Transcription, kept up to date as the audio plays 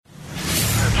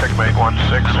Sigma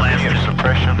 816, immediate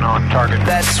suppression on target.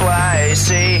 That's why I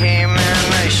see him in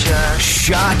the shot.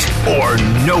 Shot or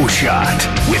no shot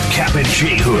with Cap and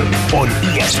J Hood on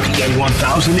ESPN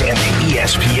 1000 and the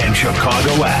ESPN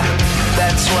Chicago app.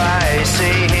 That's why I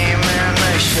see him in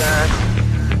the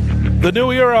shot. The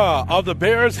new era of the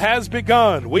Bears has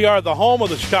begun. We are the home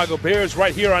of the Chicago Bears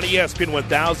right here on ESPN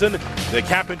 1000. The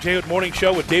Cap and J Hood Morning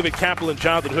Show with David Campbell and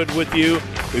Jonathan Hood with you.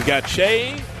 We've got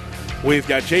Shay, we've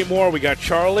got Jay Moore, we got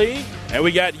Charlie, and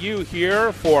we got you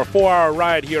here for a 4-hour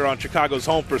ride here on Chicago's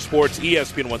home for sports,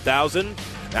 ESPN 1000.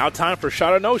 Now time for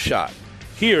Shot or No Shot.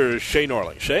 Here's Shay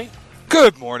Norling. Shay?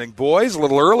 Good morning, boys. A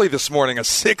little early this morning, a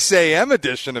 6 a.m.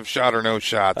 edition of Shot or No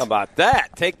Shot. How about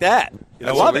that? Take that.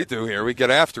 That's what we do here. We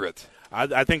get after it.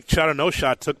 I think Shot or No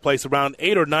Shot took place around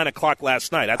 8 or 9 o'clock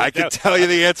last night. I can tell you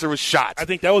the answer was shot. I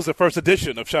think that was the first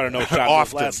edition of Shot or No Shot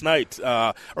was last night.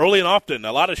 Early and often.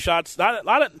 A lot of shots, not a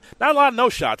lot of no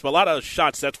shots, but a lot of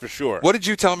shots, that's for sure. What did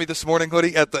you tell me this morning,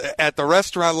 Hoodie? At the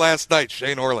restaurant last night,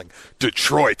 Shane Orling,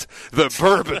 Detroit, the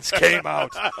bourbons came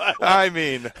out. I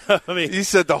mean, he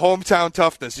said the hometown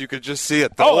toughness, you could just see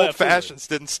it. The old fashions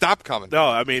didn't stop coming. No,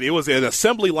 I mean, it was an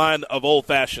assembly line of old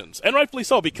fashions. And rightfully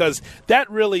so, because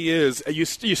that really is, you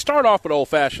start off with old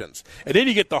fashions, and then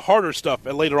you get the harder stuff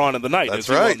later on in the night, That's as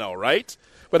you right. well know, right?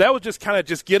 But that was just kind of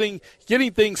just getting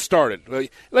things started.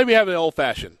 Let me have an old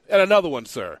fashioned. And another one,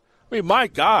 sir. I mean, my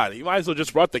God, he might as well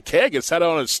just brought the keg and sat it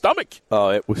on his stomach. Oh,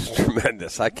 it was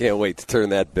tremendous. I can't wait to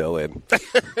turn that bill in.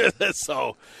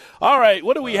 So, all right,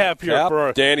 what do we have here?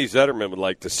 Cap, Danny Zetterman would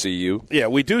like to see you. Yeah,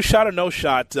 we do Shot or No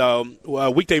Shot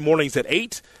weekday mornings at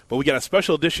 8, but we got a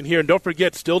special edition here. And don't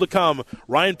forget, still to come,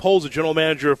 Ryan Poles, the general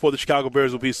manager for the Chicago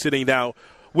Bears, will be sitting down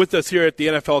with us here at the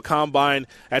NFL Combine.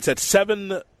 That's at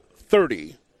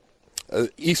 7:30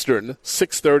 Eastern,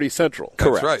 6:30 Central.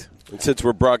 Correct. That's right. And since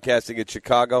we're broadcasting in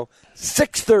Chicago,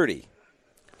 6:30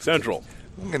 Central.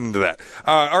 We'll get into that.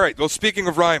 All right. Well, speaking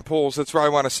of Ryan Poles, that's where I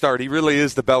want to start. He really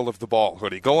is the belle of the ball,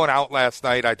 Hoodie. Going out last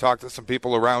night, I talked to some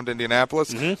people around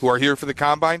Indianapolis who are here for the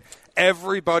Combine.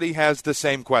 Everybody has the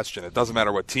same question. It doesn't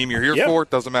matter what team you're here for. It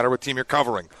doesn't matter what team you're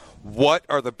covering. What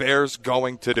are the Bears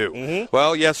going to do?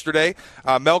 Well, yesterday,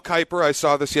 Mel Kiper, I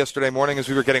saw this yesterday morning as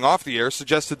we were getting off the air,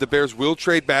 suggested the Bears will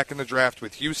trade back in the draft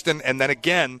with Houston and then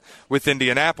again with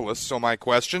Indianapolis. So my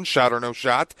question, shot or no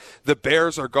shot, the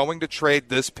Bears are going to trade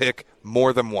this pick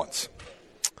more than once.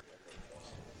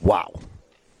 Wow.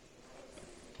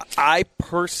 I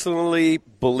personally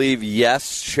believe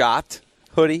yes, shot,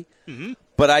 Hoodie.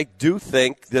 But I do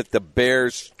think that the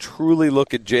Bears truly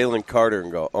look at Jalen Carter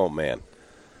and go, oh, man,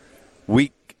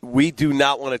 we do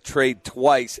not want to trade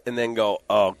twice and then go,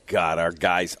 oh, God, our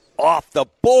guy's off the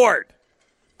board.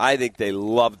 I think they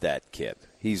love that kid.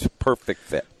 He's a perfect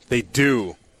fit. They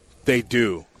do. They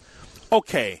do.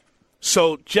 Okay,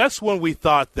 so just when we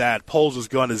thought that Poles was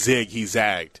going to zig, he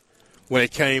zagged when it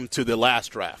came to the last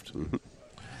draft.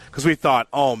 Because we thought,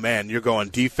 oh, man, you're going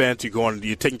defense,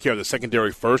 you're taking care of the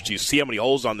secondary first. You see how many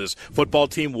holes on this football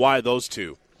team? Why those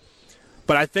two?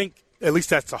 But I think at least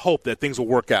that's the hope that things will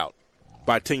work out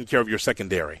by taking care of your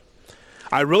secondary.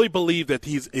 I really believe that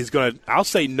he's going to – I'll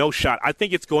say no shot. I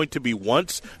think it's going to be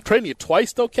once. Trading it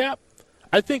twice, though, Cap?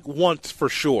 I think once for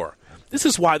sure. This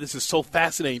is why this is so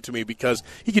fascinating to me because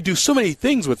he could do so many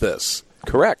things with this.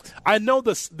 Correct. I know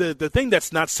the thing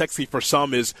that's not sexy for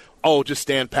some is, just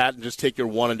stand pat and just take your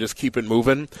one and just keep it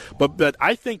moving. But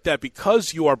I think that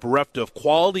because you are bereft of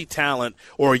quality talent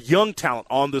or young talent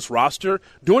on this roster,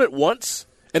 doing it once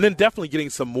and then definitely getting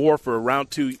some more for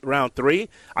round 2, round 3,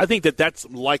 I think that's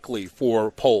likely for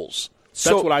Poles.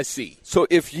 That's what I see. So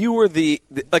if you were the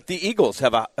Eagles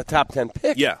have a top 10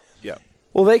 pick. Yeah.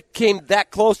 Well, they came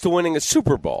that close to winning a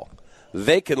Super Bowl.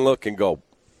 They can look and go,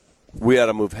 we ought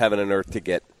to move heaven and earth to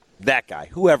get that guy,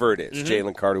 whoever it is,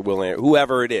 Jalen Carter, Will Anderson,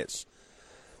 whoever it is.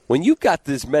 When you've got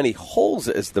as many holes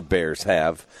as the Bears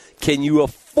have, can you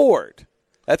afford?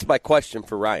 That's my question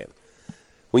for Ryan.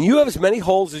 When you have as many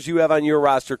holes as you have on your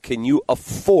roster, can you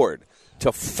afford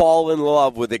to fall in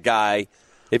love with a guy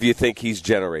if you think he's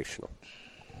generational?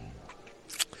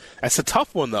 That's a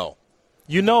tough one, though.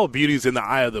 You know beauty's in the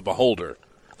eye of the beholder.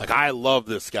 Like, I love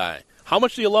this guy. How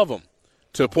much do you love him?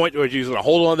 To a point where you're going to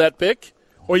hold on to that pick,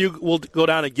 or you will go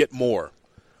down and get more.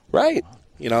 Right.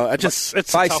 You know, it's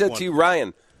if I said one. to you,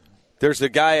 Ryan, there's a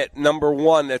guy at number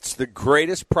 1 that's the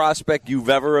greatest prospect you've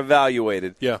ever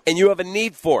evaluated, and you have a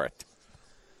need for it.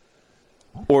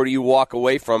 Or do you walk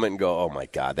away from it and go, oh, my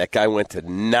God, that guy went to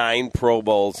 9 Pro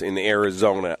Bowls in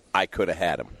Arizona. I could have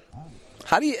had him.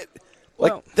 How do you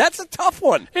 – that's a tough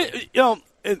one.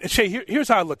 Shay, here's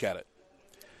how I look at it.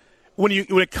 When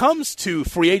it comes to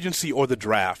free agency or the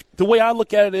draft, the way I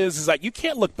look at it is like you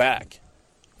can't look back.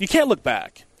 You can't look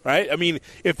back, right? I mean,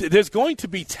 if there's going to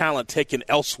be talent taken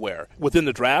elsewhere within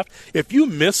the draft, if you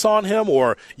miss on him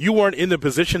or you weren't in the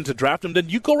position to draft him, then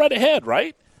you go right ahead,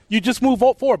 right? You just move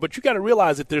forward. But you got to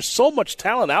realize that there's so much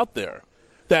talent out there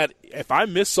that if I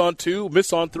miss on 2,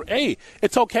 miss on 3, hey,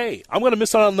 it's okay. I'm going to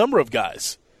miss on a number of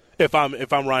guys if I'm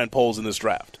Ryan Poles in this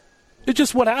draft. It's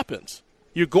just what happens.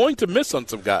 You're going to miss on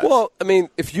some guys. Well, I mean,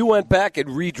 if you went back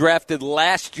and redrafted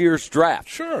last year's draft,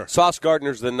 sure, Sauce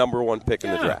Gardner's the number 1 pick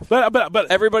in the draft.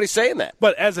 But everybody's saying that.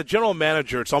 But as a general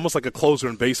manager, it's almost like a closer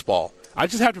in baseball. I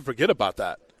just have to forget about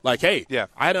that. Like, hey,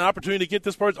 I had an opportunity to get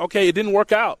this person. Okay, it didn't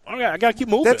work out. Okay, I got to keep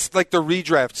moving. That's like the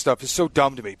redraft stuff is so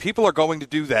dumb to me. People are going to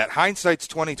do that. Hindsight's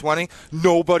 20/20.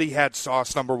 Nobody had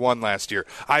Sauce number 1 last year.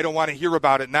 I don't want to hear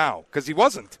about it now because he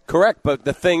wasn't. Correct, but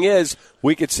the thing is,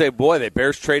 we could say, boy, the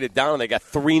Bears traded down. They got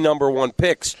 3 number 1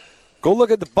 picks. Go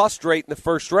look at the bust rate in the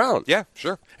first round. Yeah,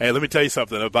 sure. Hey, let me tell you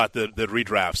something about the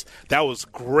redrafts. That was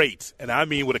great, and I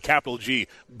mean with a capital G,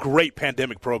 great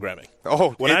pandemic programming.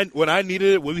 Oh, when I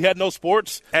needed it, when we had no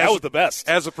sports, that was the best.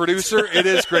 As a producer, it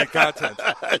is great content.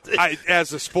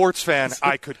 As a sports fan,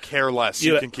 I could care less.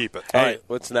 You can keep it. All right,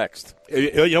 what's next?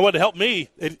 You know what? It helped me.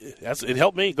 It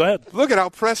helped me. Go ahead. Look at how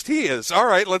pressed he is. All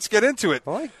right, let's get into it.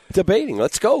 I like debating.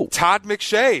 Let's go. Todd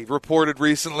McShay reported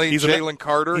recently Jalen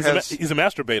Carter he's a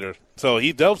masturbator, so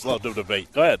he does love to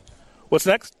debate. Go ahead. What's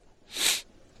next?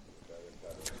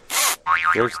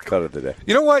 There's the cut of the day.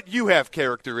 You know what? You have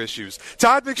character issues.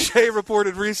 Todd McShay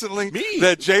reported recently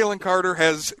that Jalen Carter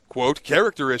has, quote,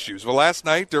 character issues. Well, last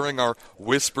night during our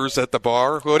Whispers at the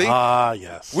Bar, Hoodie,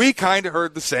 yes, we kind of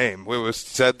heard the same. It was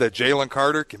said that Jalen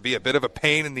Carter can be a bit of a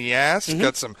pain in the ass. He's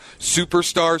got some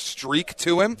superstar streak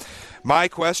to him. My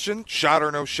question, shot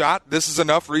or no shot, this is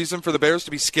enough reason for the Bears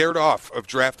to be scared off of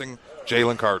drafting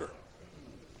Jalen Carter.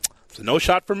 It's a no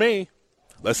shot for me.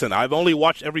 Listen, I've only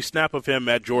watched every snap of him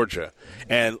at Georgia.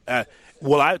 And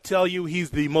will I tell you he's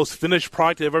the most finished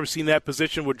product I've ever seen in that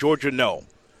position with Georgia? No.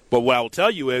 But what I will tell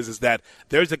you is that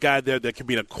there's a guy there that can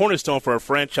be a cornerstone for a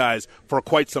franchise for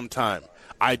quite some time.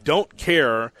 I don't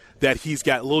care that he's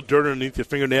got a little dirt underneath the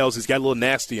fingernails. He's got a little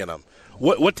nasty in him.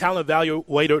 What talent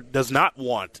evaluator does not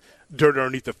want dirt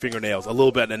underneath the fingernails, a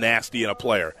little bit of nasty in a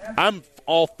player? I'm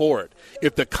all for it.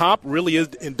 If the comp really is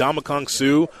in Ndamukong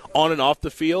Suh on and off the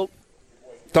field,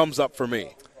 thumbs up for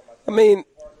me. I mean,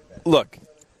 look,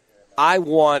 I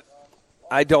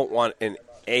don't want an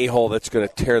a-hole that's going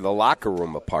to tear the locker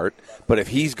room apart, but if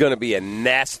he's going to be a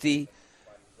nasty,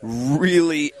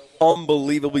 really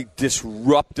unbelievably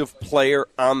disruptive player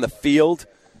on the field,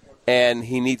 and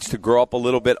he needs to grow up a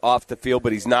little bit off the field,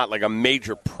 but he's not like a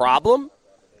major problem,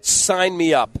 sign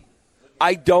me up.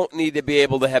 I don't need to be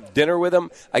able to have dinner with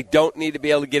him. I don't need to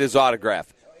be able to get his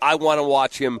autograph. I want to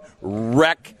watch him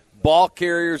wreck ball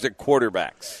carriers and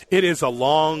quarterbacks. It is a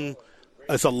long-term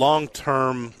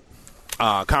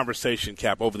conversation,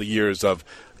 Cap, over the years of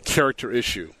character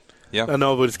issue. Yeah. I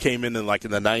know it came in the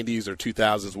 90s or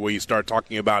 2000s where you start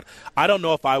talking about, I don't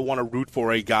know if I want to root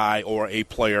for a guy or a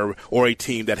player or a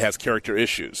team that has character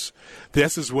issues.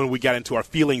 This is when we got into our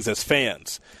feelings as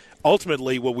fans.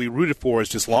 Ultimately, what we rooted for is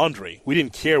just laundry. We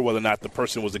didn't care whether or not the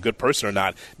person was a good person or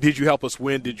not. Did you help us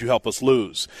win? Did you help us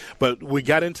lose? But we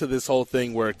got into this whole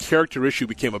thing where character issue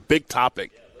became a big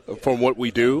topic from what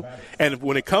we do. And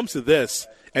when it comes to this,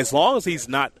 as long as he's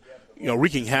not,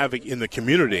 wreaking havoc in the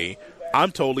community,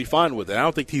 I'm totally fine with it. I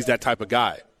don't think he's that type of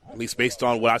guy, at least based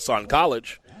on what I saw in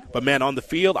college. But, man, on the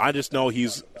field, I just know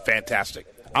he's fantastic.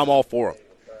 I'm all for him.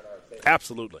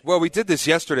 Absolutely. Well, we did this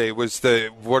yesterday. It was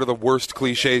what are the worst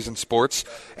cliches in sports?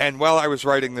 And while I was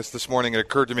writing this morning, it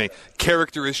occurred to me,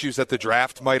 character issues at the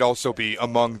draft might also be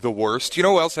among the worst. You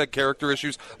know who else had character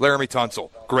issues? Laramie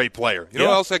Tunsil, great player. You know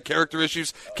who else had character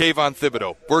issues? Kayvon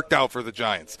Thibodeau, worked out for the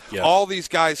Giants. Yeah. All these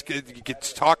guys get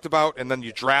talked about, and then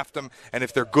you draft them, and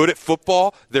if they're good at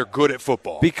football, they're good at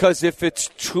football. Because if it's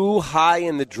too high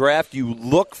in the draft, you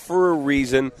look for a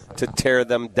reason to tear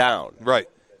them down. Right.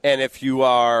 And if you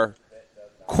are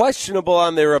questionable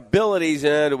on their abilities,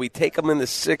 do we take them in the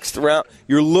 6th round?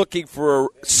 You're looking for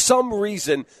some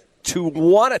reason to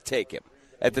want to take him.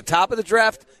 At the top of the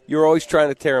draft, you're always trying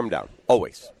to tear him down.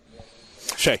 Always.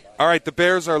 Shay. All right, the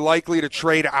Bears are likely to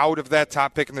trade out of that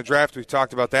top pick in the draft. We've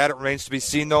talked about that. It remains to be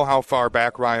seen, though, how far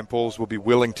back Ryan Poles will be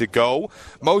willing to go.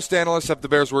 Most analysts have the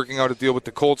Bears working out a deal with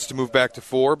the Colts to move back to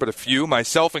 4, but a few,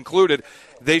 myself included,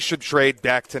 they should trade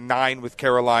back to 9 with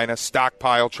Carolina,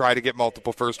 stockpile, try to get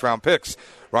multiple first-round picks.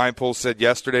 Ryan Poles said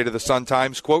yesterday to the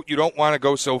Sun-Times, quote, you don't want to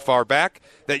go so far back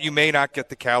that you may not get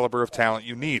the caliber of talent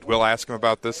you need. We'll ask him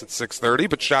about this at 6:30,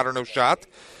 but shot or no shot,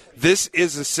 this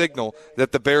is a signal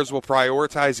that the Bears will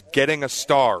prioritize getting a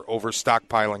star over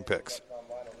stockpiling picks.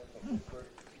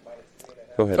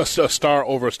 Go ahead. A star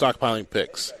over stockpiling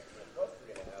picks.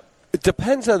 It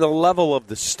depends on the level of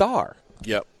the star.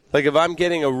 Yep. Like if I'm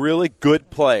getting a really good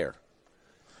player,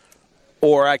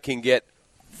 or I can get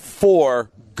 4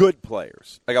 good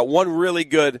players. I got 1 really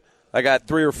good. I got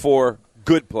 3 or 4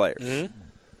 good players. Mm-hmm.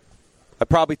 I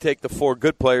probably take the 4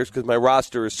 good players because my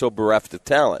roster is so bereft of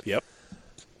talent. Yep.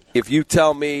 If you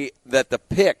tell me that the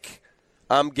pick,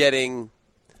 I'm getting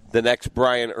the next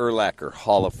Brian Urlacher,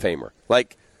 Hall of Famer.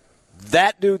 Like,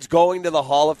 that dude's going to the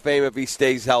Hall of Fame if he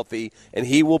stays healthy, and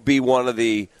he will be one of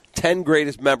the 10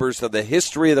 greatest members of the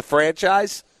history of the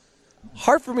franchise.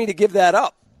 Hard for me to give that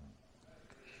up.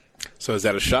 So is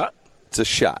that a shot? It's a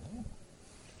shot.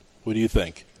 What do you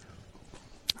think?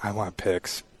 I want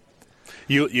picks.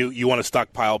 You want to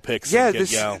stockpile picks? Yeah, and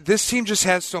get, this team just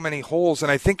has so many holes,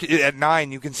 and I think at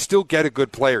 9 you can still get a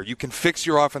good player. You can fix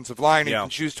your offensive line, and you can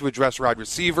choose to address wide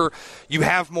receiver. You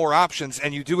have more options,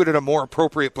 and you do it at a more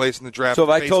appropriate place in the draft. So if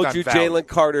I told you value. Jalen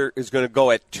Carter is going to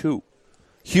go at 2,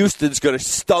 Houston's going to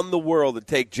stun the world and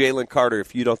take Jalen Carter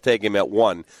if you don't take him at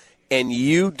 1, and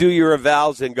you do your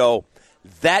evals and go,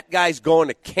 that guy's going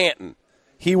to Canton.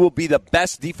 He will be the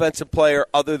best defensive player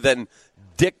other than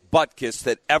Dick Butkus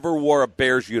that ever wore a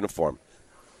Bears uniform.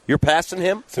 You're passing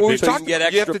him so you can get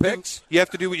extra picks? You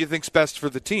have to do what you think's best for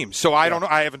the team. So I don't know.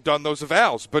 I haven't done those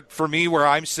evals. But for me, where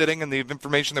I'm sitting and the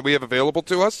information that we have available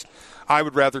to us, I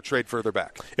would rather trade further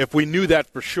back. If we knew that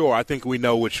for sure, I think we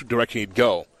know which direction he'd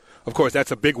go. Of course,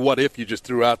 that's a big what-if you just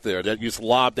threw out there. That you just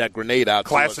lobbed that grenade out.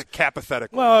 Classic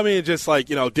capathetic. Well, I mean, just like,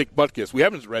 Dick Butkus. We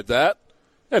haven't read that.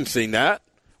 Haven't seen that.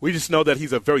 We just know that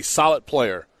he's a very solid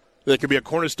player that could be a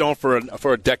cornerstone for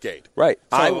a decade. Right.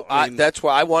 So, that's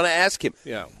why I want to ask him.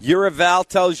 Yeah. Your eval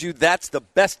tells you that's the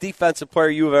best defensive player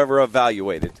you have ever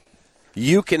evaluated.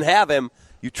 You can have him.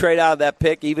 You trade out of that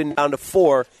pick, even down to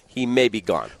 4, he may be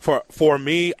gone. For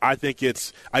me, I think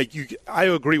it's I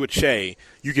agree with Shea.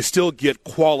 You can still get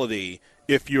quality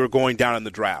if you're going down in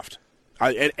the draft.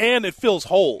 And it fills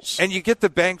holes. And you get the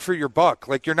bang for your buck.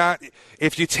 Like, you're not –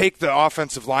 if you take the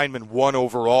offensive lineman 1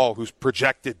 overall who's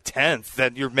projected 10th,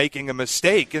 then you're making a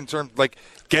mistake in terms – like,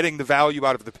 getting the value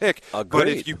out of the pick. Agreed. But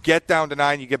if you get down to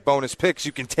 9, you get bonus picks,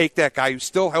 you can take that guy who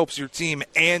still helps your team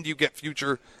and you get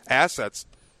future assets.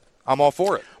 I'm all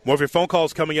for it. More of your phone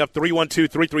calls coming up.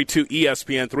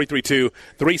 312-332-ESPN,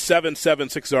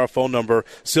 332-3776 is our phone number.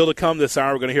 Still to come this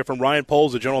hour, we're going to hear from Ryan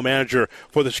Poles, the general manager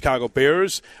for the Chicago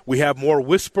Bears. We have more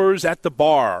whispers at the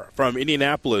bar from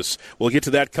Indianapolis. We'll get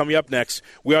to that coming up next.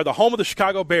 We are the home of the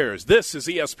Chicago Bears. This is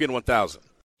ESPN 1000.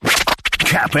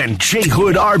 Cap and J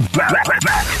Hood are back.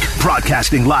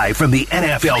 Broadcasting live from the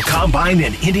NFL Combine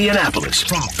in Indianapolis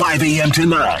from 5 a.m. to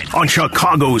 9 on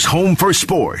Chicago's home for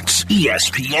sports,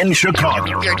 ESPN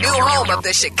Chicago. Your new home of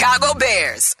the Chicago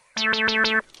Bears.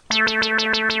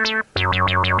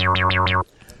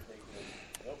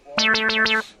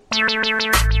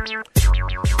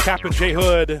 Cap and J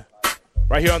Hood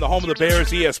right here on the home of the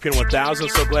Bears, ESPN 1000.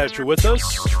 So glad that you're with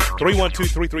us.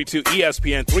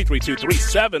 312-332-ESPN,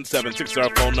 332-3776 is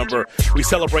our phone number. We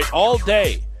celebrate all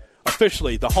day,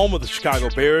 officially, the home of the Chicago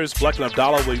Bears. Bleck and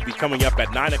Abdallah will be coming up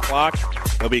at 9 o'clock.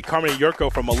 There'll be Carmen and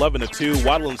Yurko from 11 to 2,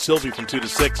 Waddle and Sylvie from 2 to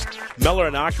 6, Meller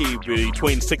and Aki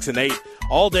between 6 and 8.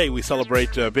 All day we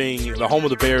celebrate being the home of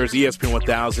the Bears, ESPN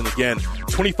 1000. Again,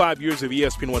 25 years of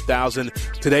ESPN 1000.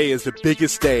 Today is the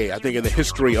biggest day, I think, in the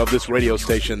history of this radio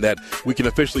station that we can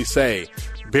officially say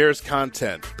Bears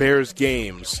content, Bears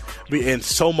games, and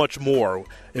so much more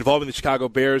involving the Chicago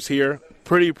Bears here.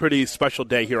 Pretty special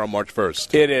day here on March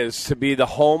 1st. It is to be the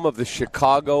home of the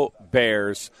Chicago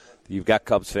Bears. You've got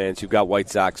Cubs fans, you've got White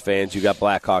Sox fans, you've got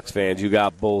Blackhawks fans, you've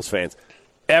got Bulls fans.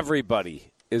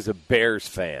 Everybody is a Bears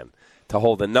fan. To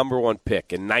hold the number 1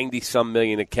 pick and 90-some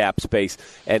million in cap space,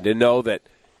 and to know that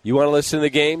you want to listen to the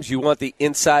games, you want the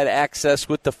inside access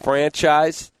with the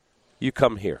franchise, you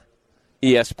come here.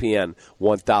 ESPN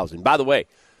 1000. By the way,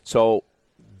 so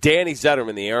Danny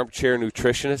Zetterman, the armchair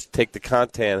nutritionist, take the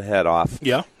content hat off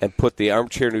and put the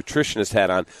armchair nutritionist hat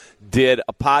on, did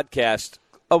a podcast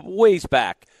a ways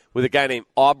back with a guy named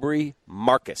Aubrey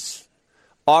Marcus.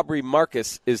 Aubrey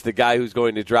Marcus is the guy who's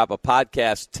going to drop a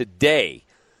podcast today.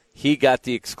 He got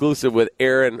the exclusive with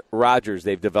Aaron Rodgers.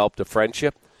 They've developed a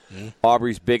friendship.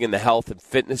 Aubrey's big in the health and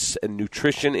fitness and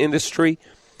nutrition industry.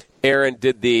 Aaron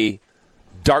did the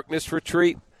darkness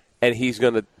retreat, and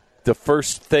the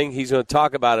first thing he's going to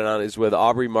talk about it on is with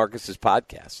Aubrey Marcus's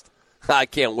podcast. I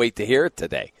can't wait to hear it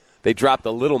today. They dropped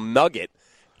a little nugget,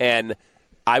 and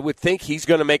I would think he's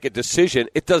going to make a decision.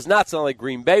 It does not sound like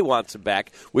Green Bay wants him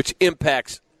back, which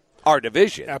impacts our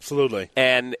division. Absolutely.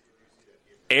 And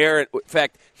Aaron, in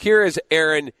fact, here is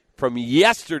Aaron from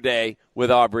yesterday with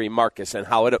Aubrey Marcus and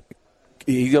how it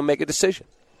he's going to make a decision.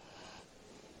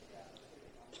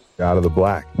 Out of the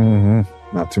black.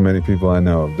 Not too many people I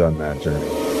know have done that journey.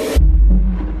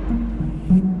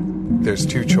 There's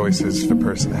two choices the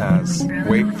person has.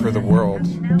 Wait for the world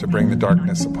to bring the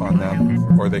darkness upon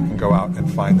them, or they can go out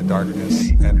and find the darkness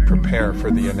and prepare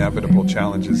for the inevitable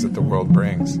challenges that the world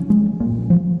brings.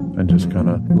 And just kind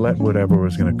of let whatever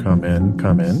was going to come in.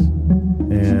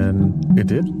 And it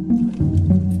did.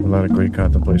 A lot of great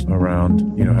contemplation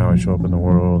around, how I show up in the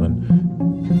world. And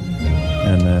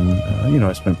then,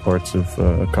 I spent parts of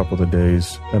a couple of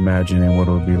days imagining what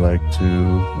it would be like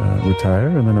to retire,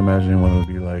 and then imagining what it would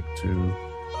be like to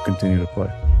continue to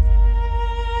play.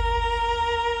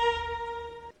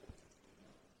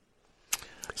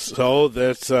 So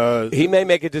that's... He may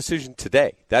make a decision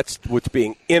today. That's what's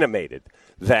being intimated,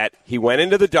 that he went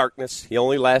into the darkness. He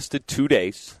only lasted 2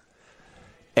 days.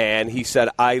 And he said,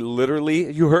 I literally,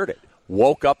 you heard it,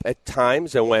 woke up at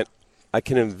times and went, I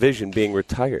can envision being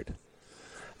retired.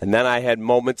 And then I had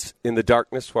moments in the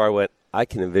darkness where I went, I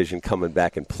can envision coming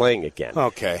back and playing again.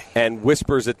 Okay. And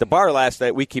whispers at the bar last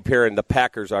night, we keep hearing the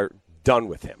Packers are done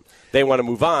with him. They want to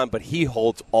move on, but he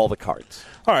holds all the cards.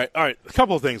 All right. A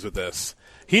couple of things with this.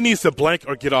 He needs to blank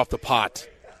or get off the pot.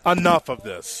 Enough of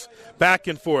this. Back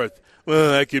and forth.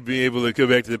 Well, I could be able to go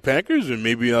back to the Packers, or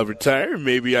maybe I'll retire,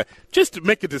 just to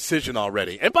make a decision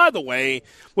already. And by the way,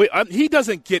 he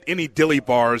doesn't get any dilly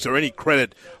bars or any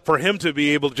credit for him to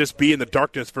be able to just be in the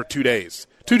darkness for 2 days.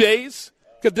 2 days?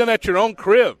 You could have done that at your own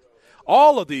crib.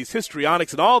 All of these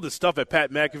histrionics and all this stuff at Pat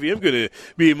McAfee, I'm going to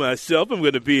be myself. I'm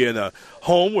going to be in a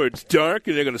home where it's dark,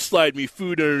 and they're going to slide me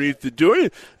food underneath the door,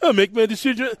 and I'll make my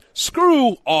decision.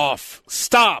 Screw off.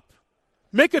 Stop.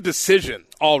 Make a decision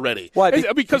already. Why?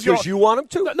 Because you want him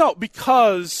to? No,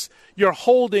 because you're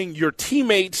holding your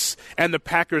teammates and the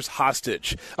Packers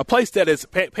hostage, a place that has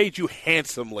paid you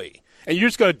handsomely. And you're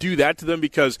just going to do that to them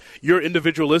because you're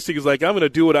individualistic. It's like, I'm going to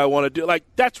do what I want to do. Like,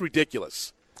 that's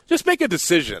ridiculous. Just make a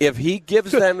decision. If he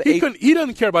gives them he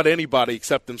doesn't care about anybody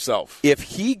except himself. If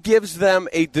he gives them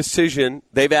a decision,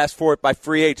 they've asked for it by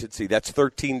free agency. That's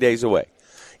 13 days away.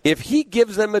 If he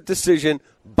gives them a decision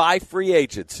by free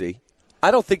agency, I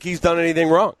don't think he's done anything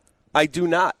wrong. I do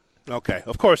not. Okay,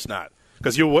 of course not.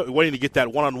 Because you're waiting to get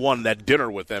that one-on-one, that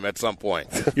dinner with them at some point.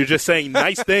 You're just saying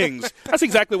nice things. That's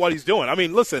exactly what he's doing. I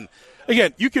mean, listen,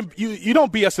 again, you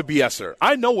don't BS a BSer.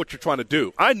 I know what you're trying to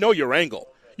do. I know your angle.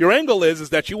 Your angle is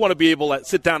that you want to be able to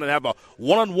sit down and have a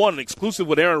one-on-one exclusive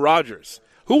with Aaron Rodgers.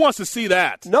 Who wants to see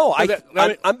that? No,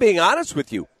 I'm being honest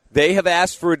with you. They have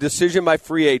asked for a decision by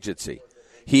free agency.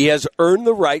 He has earned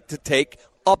the right to take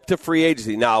up to free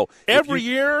agency. Now, every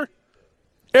year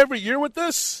with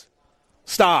this,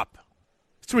 stop.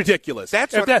 It's ridiculous. If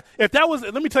that was,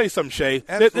 let me tell you something, Shay.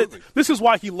 This is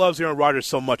why he loves Aaron Rodgers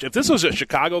so much. If this was a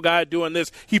Chicago guy doing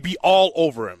this, he'd be all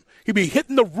over him. He'd be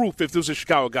hitting the roof if this was a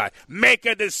Chicago guy. Make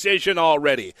a decision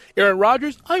already. Aaron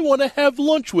Rodgers, I want to have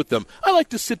lunch with him. I like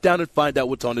to sit down and find out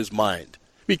what's on his mind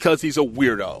because he's a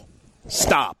weirdo.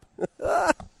 Stop.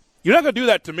 You're not going to do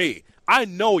that to me. I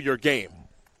know your game.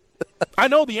 I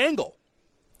know the angle.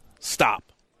 Stop.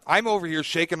 I'm over here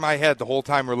shaking my head the whole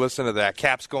time we're listening to that.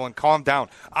 Cap's going, calm down.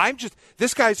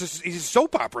 This guy's he's a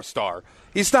soap opera star.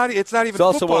 It's not even football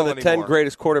anymore. He's also one of the 10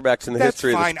 greatest quarterbacks in the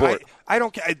history of the sport. I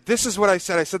don't care. This is what I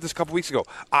said. I said this a couple weeks ago.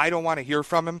 I don't want to hear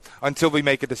from him until we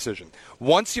make a decision.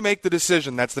 Once you make the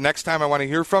decision, that's the next time I want to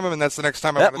hear from him, and that's the next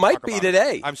time I want to talk about him. That might be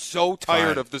today. I'm so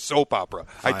tired of the soap opera.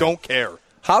 Fine. I don't care.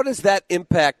 How does that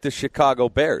impact the Chicago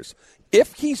Bears?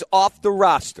 If he's off the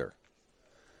roster,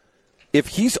 if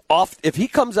he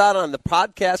comes out on the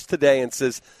podcast today and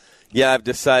says, yeah, I've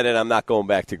decided I'm not going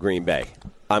back to Green Bay.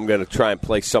 I'm going to try and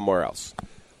play somewhere else.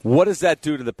 What does that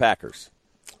do to the Packers?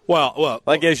 Well,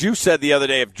 like as you said the other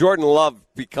day, if Jordan Love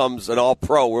becomes an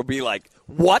all-pro, we'll be like,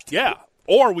 what? Yeah,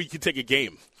 or we could take a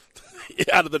game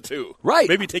out of the two. Right.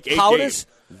 Maybe take 8 How games.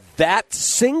 Does that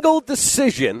single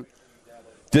decision,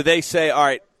 do they say, all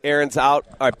right, Aaron's out.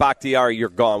 All right, Bakhtiari, you're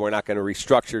gone. We're not going to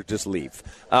restructure. Just leave.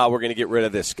 We're going to get rid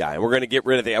of this guy. We're going to get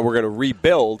rid of we're going to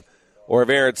rebuild. Or if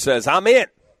Aaron says, I'm in.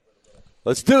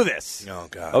 Let's do this. Oh,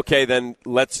 God. Okay, then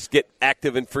let's get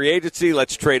active in free agency.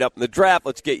 Let's trade up in the draft.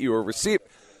 Let's get you a receiver.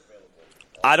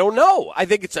 I don't know. I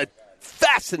think it's a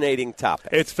fascinating topic.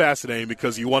 It's fascinating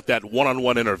because you want that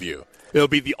one-on-one interview. It'll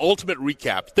be the ultimate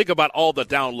recap. Think about all the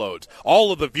downloads,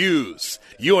 all of the views.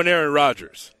 You and Aaron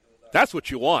Rodgers. That's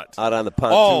what you want. Out on the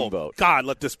pontoon boat. God,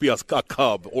 let this be a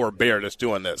Cub or a Bear that's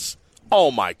doing this. Oh,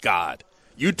 my God.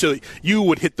 You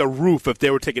would hit the roof if they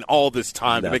were taking all this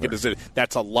time to make a decision.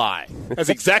 That's a lie. That's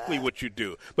exactly what you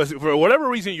do. But for whatever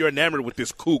reason, you're enamored with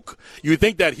this kook. You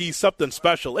think that he's something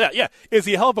special. Yeah. Is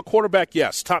he a hell of a quarterback?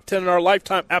 Yes. Top 10 in our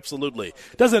lifetime? Absolutely.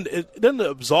 It doesn't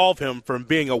absolve him from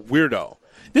being a weirdo.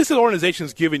 This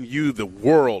organization's giving you the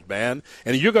world, man,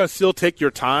 and you're going to still take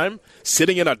your time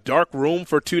sitting in a dark room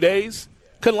for 2 days?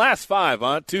 Couldn't last 5,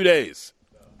 huh? 2 days.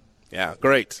 Yeah,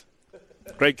 great.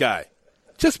 Great guy.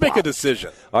 Just make a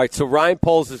decision. All right, so Ryan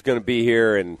Poles is going to be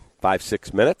here in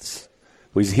 5-6 minutes.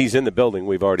 He's in the building.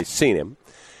 We've already seen him.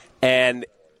 And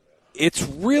it's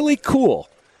really cool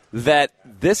that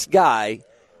this guy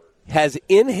has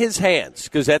in his hands,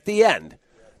 because at the end,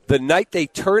 the night they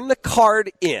turn the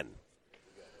card in,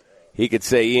 he could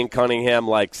say Ian Cunningham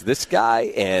likes this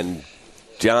guy, and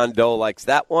John Doe likes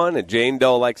that one, and Jane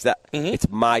Doe likes that. Mm-hmm. It's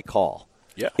my call.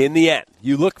 Yeah. In the end,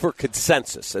 you look for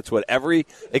consensus. That's what every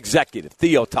executive,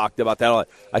 Theo talked about that.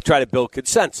 I try to build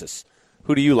consensus.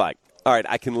 Who do you like? All right,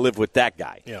 I can live with that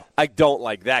guy. Yeah. I don't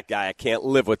like that guy. I can't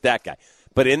live with that guy.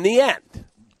 But in the end,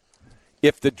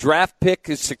 if the draft pick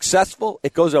is successful,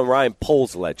 it goes on Ryan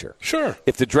Poles' ledger. Sure.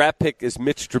 If the draft pick is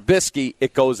Mitch Trubisky,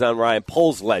 it goes on Ryan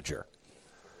Poles' ledger.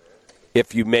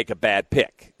 If you make a bad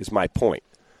pick, is my point.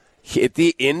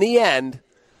 In the end,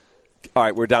 all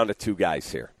right, we're down to 2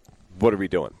 guys here. What are we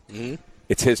doing? Mm-hmm.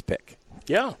 It's his pick.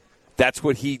 Yeah. That's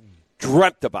what he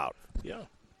dreamt about. Yeah.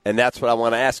 And that's what I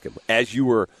want to ask him. As you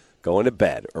were going to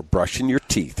bed or brushing your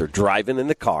teeth or driving in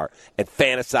the car and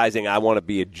fantasizing, I want to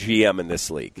be a GM in this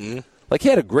league. Mm-hmm. Like, he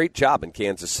had a great job in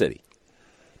Kansas City,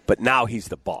 but now he's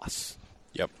the boss.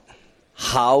 Yep.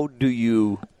 How do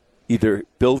you either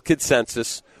build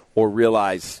consensus or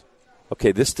realize,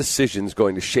 okay, this decision is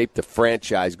going to shape the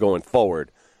franchise going forward?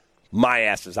 My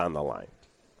ass is on the line.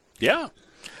 Yeah.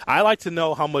 I like to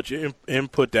know how much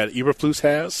input that Eberflus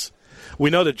has. We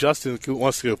know that Justin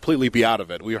wants to completely be out of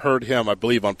it. We heard him, I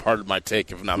believe, on Part of My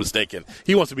Take, if I'm not mistaken.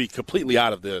 He wants to be completely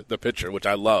out of the picture, which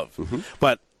I love. Mm-hmm.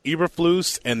 But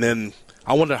Eberflus, and then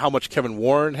I wonder how much Kevin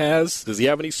Warren has. Does he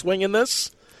have any swing in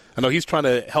this? I know he's trying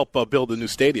to help build a new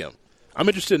stadium. I'm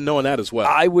interested in knowing that as well.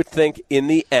 I would think in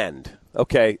the end,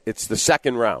 okay, it's the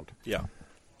second round. Yeah.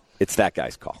 It's that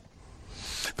guy's call.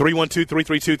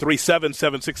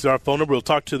 312-332-3776 is our phone number. We'll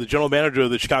talk to the general manager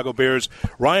of the Chicago Bears,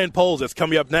 Ryan Poles. That's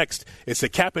coming up next. It's the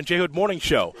Cap and J Hood Morning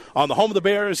Show on the home of the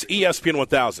Bears, ESPN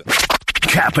 1000.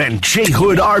 Cap and J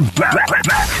Hood are back.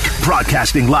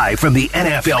 Broadcasting live from the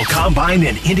NFL Combine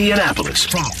in Indianapolis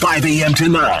from 5 a.m. to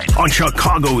 9 on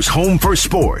Chicago's home for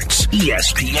sports,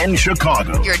 ESPN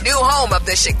Chicago. Your new home of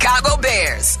the Chicago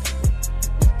Bears.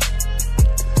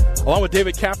 Along with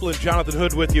David Kaplan, Jonathan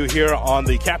Hood with you here on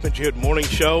the Cap and J Hood Morning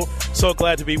Show. So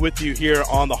glad to be with you here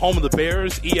on the home of the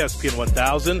Bears, ESPN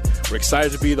 1000. We're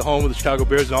excited to be the home of the Chicago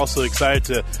Bears and also excited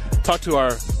to talk to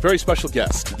our very special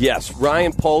guest. Yes,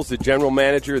 Ryan Poles, the general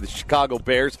manager of the Chicago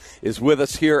Bears, is with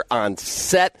us here on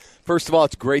set. First of all,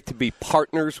 it's great to be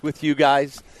partners with you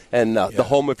guys and the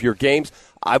home of your games.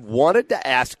 I wanted to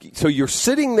ask you, so you're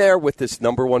sitting there with this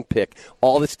number 1 pick,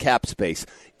 all this cap space.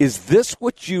 Is this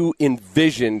what you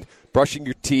envisioned, brushing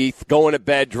your teeth, going to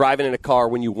bed, driving in a car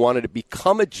when you wanted to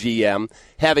become a GM,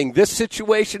 having this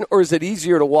situation, or is it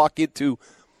easier to walk into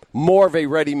more of a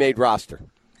ready-made roster?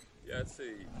 Yeah, I'd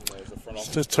say as a front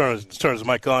office. Just turn his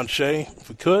mic on, Shay, if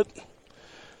we could.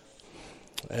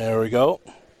 There we go.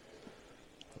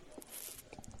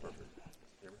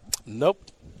 Nope.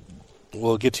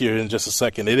 We'll get to you in just a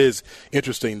second. It is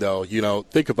interesting, though.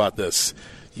 Think about this.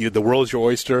 The world is your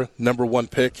oyster, number 1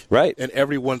 pick. Right. And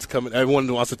everyone's coming. Everyone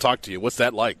wants to talk to you. What's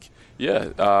that like?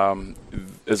 Yeah.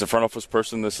 As a front office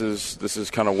person, this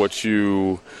is kind of what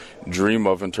you dream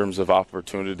of in terms of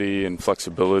opportunity and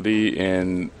flexibility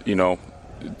and,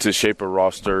 to shape a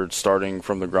roster starting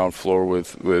from the ground floor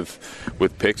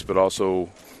with picks, but also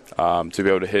to be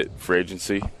able to hit free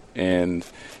agency. And,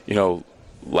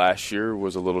 last year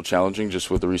was a little challenging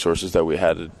just with the resources that we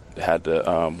had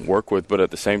to work with, but at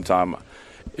the same time,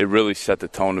 it really set the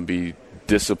tone to be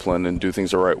disciplined and do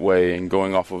things the right way and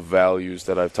going off of values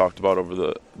that I've talked about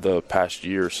over the past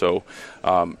year. So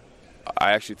I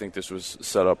actually think this was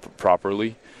set up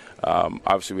properly.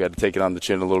 Obviously, we had to take it on the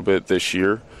chin a little bit this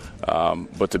year,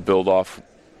 but to build off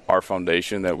our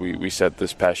foundation that we set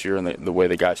this past year and the way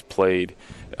the guys played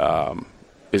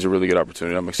is a really good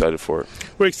opportunity. I'm excited for it.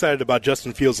 We're excited about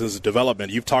Justin Fields'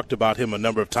 development. You've talked about him a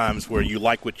number of times where you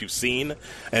like what you've seen,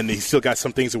 and he's still got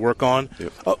some things to work on.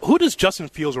 Yep. Who does Justin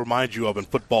Fields remind you of in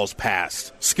football's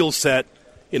past? Skill set,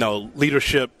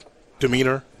 leadership,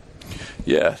 demeanor?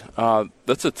 Yeah,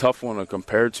 that's a tough one to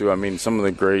compare to. I mean, some of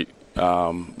the great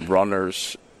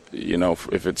runners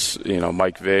if it's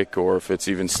Mike Vick or if it's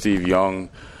even Steve Young,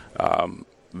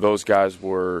 those guys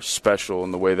were special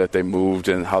in the way that they moved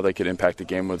and how they could impact the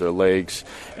game with their legs.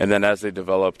 And then as they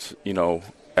developed,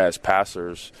 as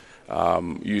passers,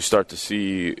 you start to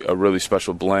see a really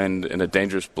special blend and a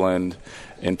dangerous blend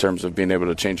in terms of being able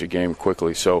to change a game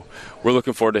quickly. So we're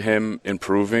looking forward to him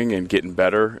improving and getting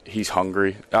better. He's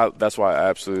hungry. That's why I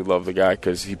absolutely love the guy,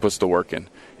 because he puts the work in.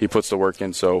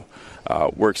 So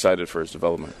we're excited for his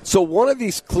development. So one of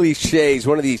these cliches,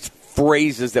 one of these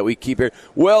phrases that we keep hearing,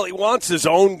 well, he wants his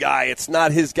own guy, it's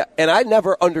not his guy. And I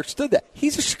never understood that.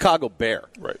 He's a Chicago Bear.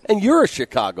 Right. And you're a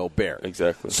Chicago Bear.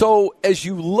 Exactly. So as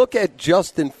you look at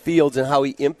Justin Fields and how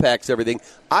he impacts everything,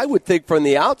 I would think from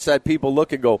the outside people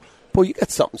look and go, boy, you got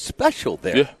something special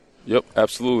there. Yeah. Yep,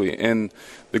 absolutely. And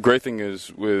the great thing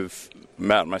is with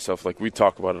Matt and myself, like we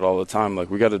talk about it all the time, like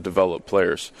we got to develop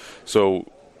players.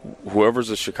 So whoever's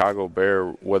a Chicago Bear,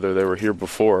 whether they were here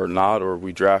before or not, or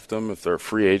we draft them, if they're a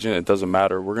free agent, it doesn't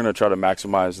matter. We're going to try to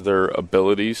maximize their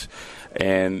abilities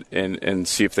and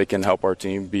see if they can help our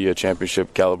team be a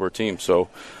championship caliber team. So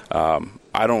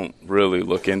I don't really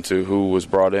look into who was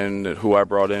brought in, who I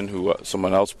brought in, who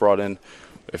someone else brought in.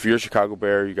 If you're a Chicago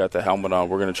Bear, you got the helmet on,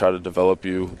 we're going to try to develop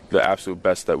you the absolute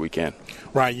best that we can.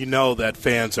 Ryan, you know that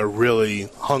fans are really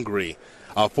hungry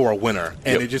for a winner,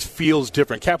 and It just feels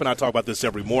different. Cap and I talk about this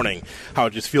every morning, how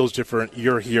it just feels different.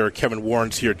 You're here, Kevin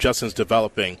Warren's here, Justin's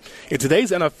developing. In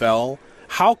today's NFL,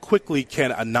 how quickly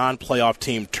can a non-playoff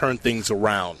team turn things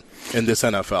around in this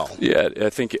NFL? Yeah, I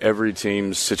think every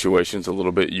team's situation is a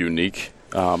little bit unique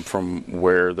from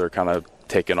where they're kind of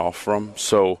taken off from.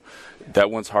 So that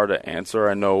one's hard to answer.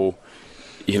 I know,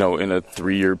 in a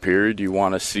 3-year period, you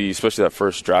want to see, especially that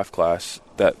first draft class,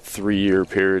 that 3-year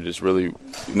period is really,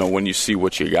 when you see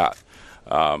what you got.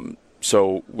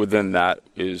 So within that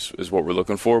is what we're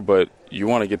looking for, but you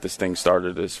want to get this thing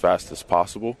started as fast as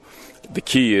possible. The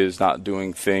key is not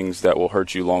doing things that will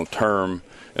hurt you long term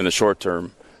in the short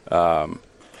term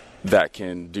that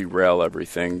can derail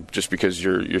everything just because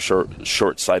you're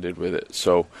short-sighted with it.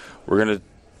 So we're going to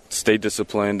stay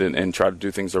disciplined and try to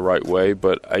do things the right way,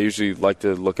 but I usually like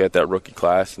to look at that rookie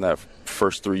class and that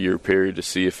first 3-year period to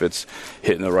see if it's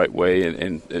hitting the right way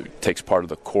and it takes part of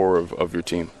the core of your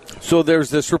team. So there's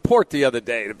this report the other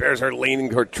day. The Bears are leaning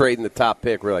toward trading the top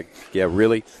pick. We're like, yeah,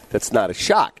 really? That's not a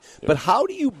shock. Yep. But how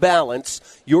do you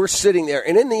balance, you're sitting there,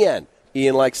 and in the end,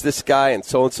 Ian likes this guy and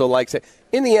so-and-so likes it.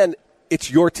 In the end,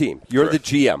 it's your team. You're Correct.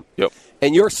 The GM. Yep.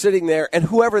 And you're sitting there, and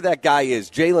whoever that guy is,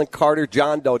 Jalen Carter,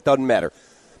 John Doe, it doesn't matter.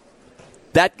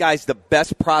 That guy's the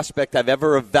best prospect I've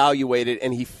ever evaluated,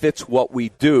 and he fits what we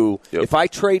do. Yep. If I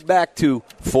trade back to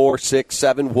 4, 6,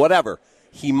 7, whatever,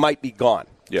 he might be gone.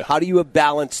 Yeah. How do you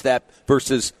balance that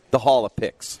versus the Hall of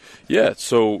Picks? Yeah,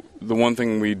 so the one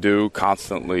thing we do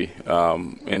constantly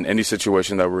in any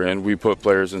situation that we're in, we put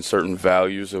players in certain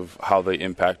values of how they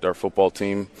impact our football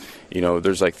team.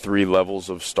 There's like 3 levels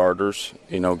of starters,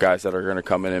 guys that are going to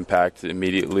come and impact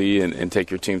immediately and take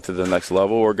your team to the next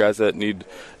level, or guys that need,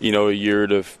 a year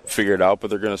to figure it out, but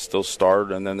they're going to still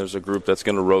start. And then there's a group that's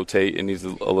going to rotate and needs a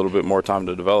little bit more time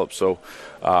to develop. So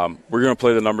we're going to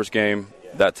play the numbers game.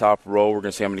 That top row, we're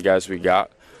going to see how many guys we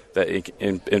got that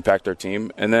impact our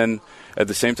team. And then at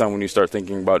the same time, when you start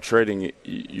thinking about trading,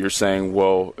 you're saying,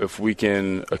 well, if we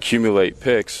can accumulate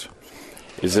picks,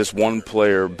 is this one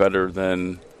player better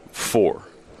than 4,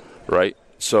 right?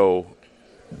 So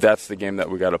that's the game that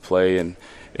we got to play and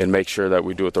make sure that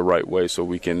we do it the right way so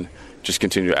we can just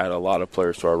continue to add a lot of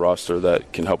players to our roster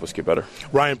that can help us get better.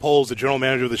 Ryan Poles, the general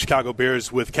manager of the Chicago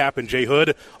Bears, with Cap and Jay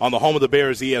Hood on the home of the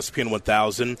Bears, ESPN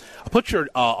 1000. I'll put your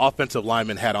offensive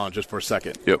lineman hat on just for a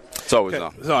second. Yep, it's always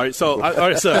on. Sorry, so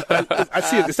I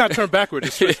see it. It's not turned backward.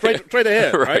 It's straight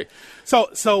ahead, right?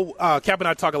 So Cap and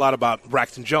I talk a lot about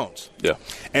Braxton Jones. Yeah.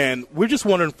 And we're just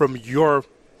wondering from your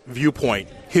viewpoint,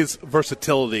 his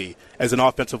versatility as an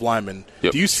offensive lineman.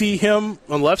 Yep. Do you see him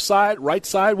on left side, right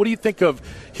side? What do you think of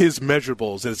his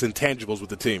measurables and his intangibles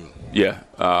with the team? Yeah.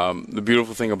 The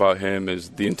beautiful thing about him is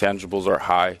the intangibles are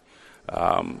high,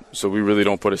 so we really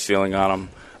don't put a ceiling on him.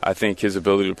 I think his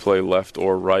ability to play left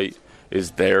or right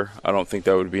is there. I don't think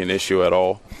that would be an issue at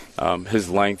all. His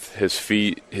length, his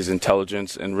feet, his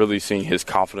intelligence, and really seeing his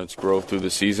confidence grow through the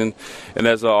season. And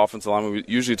as an offensive lineman, we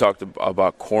usually talk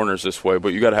about corners this way,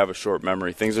 but you got to have a short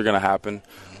memory. Things are going to happen.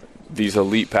 These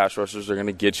elite pass rushers are going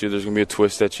to get you. There's going to be a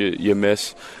twist that you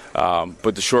miss.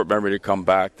 But the short memory to come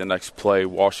back, the next play,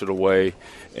 wash it away,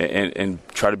 and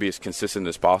try to be as consistent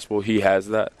as possible. He has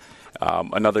that.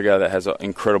 Another guy that has an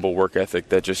incredible work ethic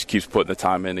that just keeps putting the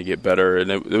time in to get better.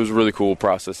 And it was a really cool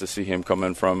process to see him come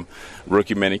in from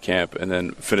rookie minicamp and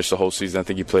then finish the whole season. I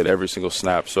think he played every single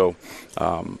snap. So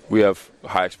we have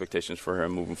high expectations for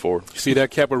him moving forward. You see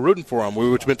that, Cap? We're rooting for him.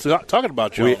 We've been talking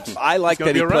about Jones. I like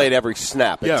that he played every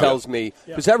snap. It tells me,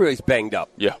 because everybody's banged up.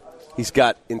 Yeah. He's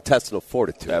got intestinal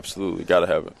fortitude. Absolutely. Got to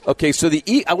have it. Okay, so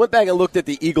I went back and looked at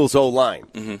the Eagles' O-line.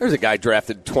 Mm-hmm. There's a guy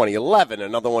drafted in 2011,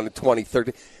 another one in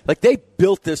 2013. Like, they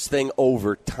built this thing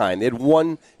over time. They had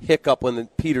one hiccup when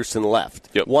Peterson left.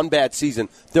 Yep. One bad season.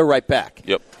 They're right back.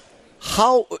 Yep.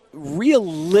 How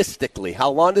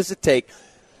long does it take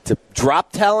to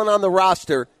drop talent on the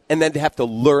roster and then to have to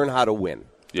learn how to win?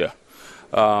 Yeah.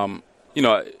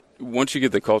 Once you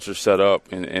get the culture set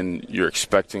up and you're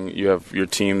expecting, you have your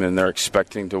team and they're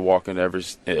expecting to walk into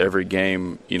every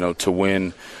game, to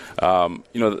win,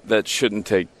 that shouldn't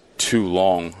take too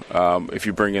long if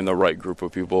you bring in the right group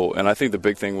of people. And I think the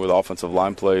big thing with offensive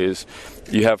line play is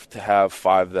you have to have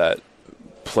five that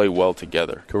play well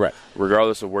together. Correct.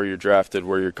 Regardless of where you're drafted,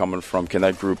 where you're coming from, can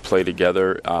that group play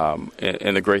together?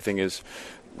 And the great thing is,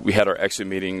 we had our exit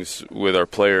meetings with our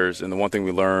players, and the one thing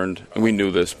we learned, and we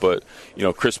knew this, but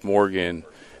Chris Morgan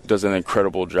does an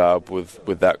incredible job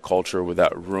with that culture, with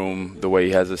that room, the way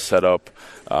he has it set up.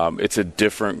 It's a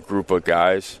different group of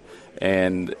guys,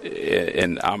 and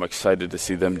I'm excited to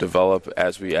see them develop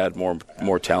as we add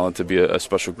more talent to be a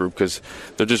special group, because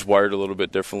they're just wired a little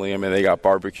bit differently. I mean, they got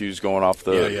barbecues going off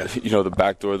the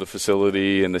back door of the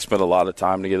facility, and they spend a lot of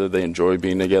time together. They enjoy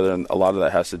being together, and a lot of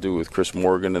that has to do with Chris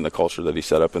Morgan and the culture that he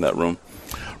set up in that room.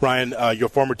 Ryan, your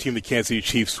former team, the Kansas City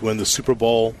Chiefs, win the Super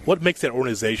Bowl. What makes that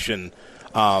organization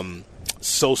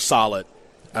so solid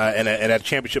and at a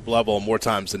championship level more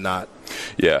times than not?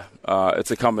 Yeah,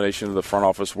 it's a combination of the front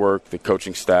office work, the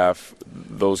coaching staff,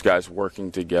 those guys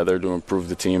working together to improve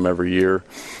the team every year.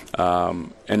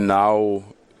 And now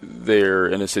they're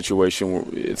in a situation where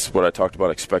it's what I talked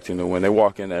about, expecting to win. They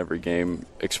walk into every game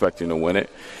expecting to win it,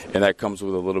 and that comes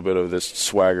with a little bit of this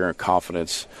swagger and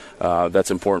confidence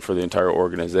that's important for the entire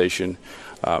organization.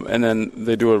 And then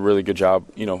they do a really good job,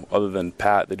 other than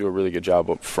Pat, they do a really good job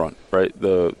up front, right?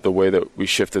 The way that we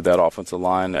shifted that offensive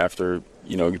line after,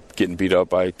 getting beat up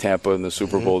by Tampa in the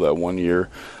Super Bowl that one year,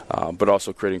 but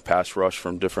also creating pass rush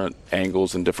from different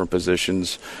angles and different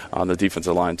positions on the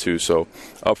defensive line too. So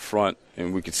up front,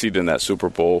 and we could see it in that Super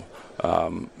Bowl,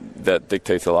 that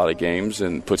dictates a lot of games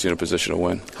and puts you in a position to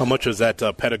win. How much does that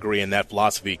pedigree and that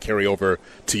philosophy carry over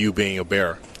to you being a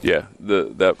Bear? Yeah,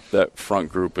 that front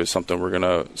group is something we're going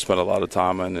to spend a lot of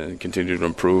time on and continue to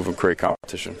improve and create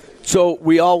competition. So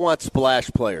we all want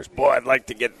splash players. Boy, I'd like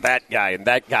to get that guy and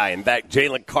that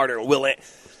Jalen Carter and Will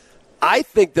Anderson. I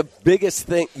think the biggest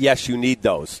thing, yes, you need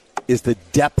those, is the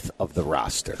depth of the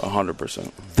roster.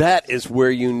 100%. That is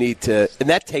where you need to, and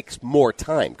that takes more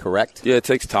time, correct? Yeah, it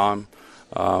takes time.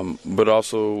 But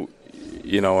also,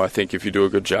 I think if you do a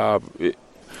good job,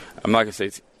 I'm not going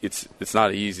to say it's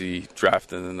not easy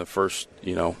drafting in the first,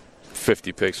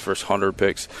 50 picks, first 100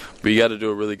 picks, but you got to do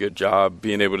a really good job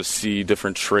being able to see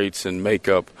different traits and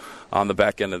makeup on the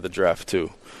back end of the draft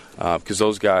too. Because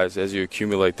those guys, as you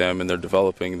accumulate them and they're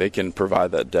developing, they can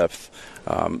provide that depth.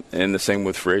 And the same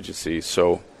with free agency.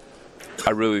 So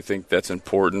I really think that's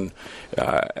important.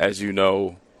 As you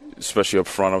know, especially up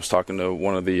front, I was talking to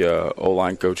one of the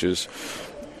O-line coaches.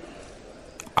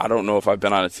 I don't know if I've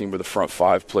been on a team where the front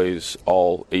five plays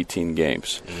all 18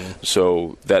 games. Mm-hmm.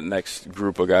 So that next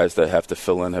group of guys that have to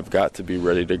fill in have got to be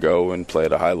ready to go and play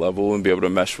at a high level and be able to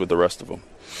mesh with the rest of them.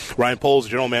 Ryan Poles,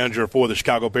 general manager for the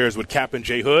Chicago Bears, with Cap and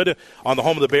Jay Hood on the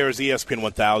home of the Bears, ESPN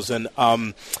 1000.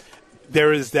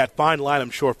 There is that fine line,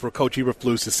 I'm sure, for Coach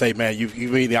Eberflus to say, man, you've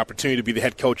given me the opportunity to be the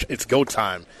head coach. It's go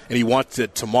time, and he wants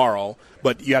it tomorrow.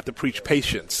 But you have to preach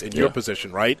patience in your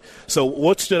position, right? So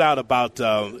what stood out about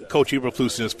Coach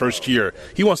Eberflus in his first year?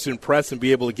 He wants to impress and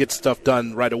be able to get stuff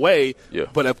done right away. Yeah.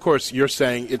 But, of course, you're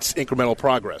saying it's incremental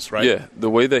progress, right? Yeah. The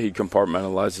way that he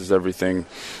compartmentalizes everything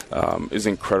is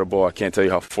incredible. I can't tell you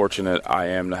how fortunate I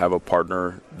am to have a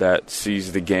partner that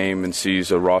sees the game and sees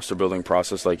a roster-building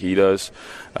process like he does.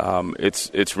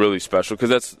 It's really special because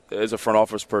that's, as a front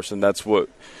office person,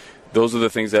 those are the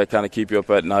things that kind of keep you up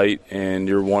at night, and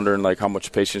you're wondering, like, how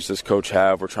much patience does Coach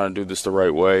have? We're trying to do this the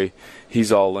right way.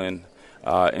 He's all in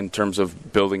terms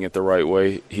of building it the right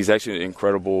way. He's actually an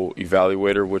incredible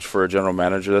evaluator, which for a general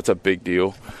manager, that's a big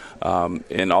deal.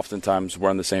 And oftentimes we're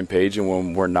on the same page, and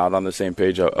when we're not on the same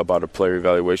page about a player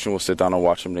evaluation, we'll sit down and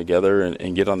watch them together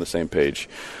and get on the same page.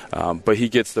 But he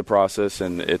gets the process,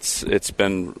 and it's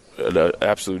been an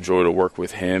absolute joy to work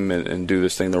with him and do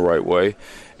this thing the right way.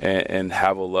 And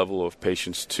have a level of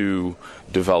patience to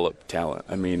develop talent.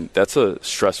 I mean, that's a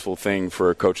stressful thing for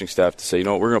a coaching staff to say, you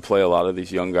know, we're going to play a lot of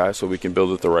these young guys so we can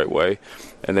build it the right way.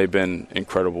 And they've been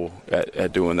incredible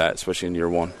at doing that, especially in year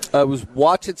one. I was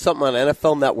watching something on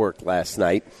NFL Network last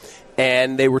night,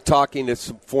 and they were talking to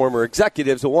some former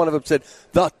executives, and one of them said,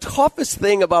 the toughest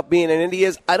thing about being in Indy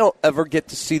is I don't ever get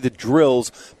to see the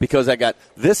drills because I got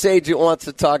this agent wants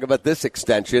to talk about this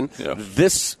extension. Yeah.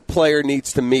 This player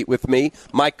needs to meet with me.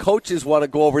 My coaches want to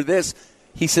go over this.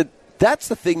 He said, that's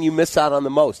the thing you miss out on the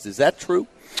most. Is that true?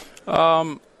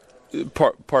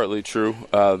 Partly true.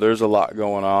 There's a lot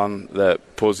going on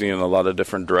that pulls you in a lot of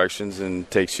different directions and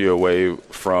takes you away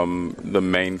from the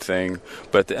main thing.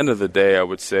 But at the end of the day, I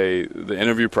would say the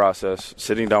interview process,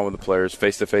 sitting down with the players,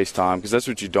 face-to-face time, because that's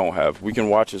what you don't have. We can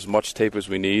watch as much tape as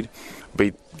we need,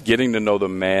 but getting to know the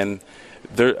man,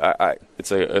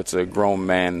 it's a grown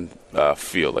man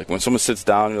feel. Like when someone sits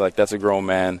down, you're like, that's a grown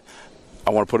man. I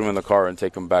want to put him in the car and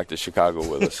take him back to Chicago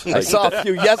with us. I saw a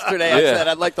few yesterday. I said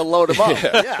I'd like to load him up.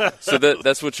 Yeah. So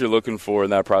that's what you're looking for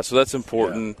in that process. So that's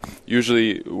important. Yeah.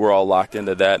 Usually we're all locked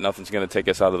into that. Nothing's going to take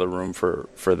us out of the room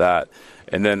for that.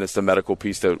 And then it's the medical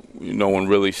piece that no one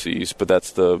really sees, but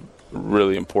that's the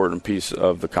really important piece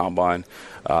of the combine.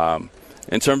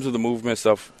 In terms of the movement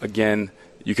stuff, again,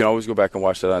 you can always go back and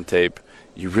watch that on tape.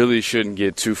 You really shouldn't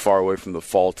get too far away from the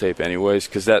fall tape anyways,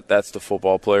 because that's the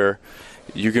football player.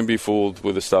 You can be fooled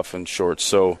with the stuff in shorts.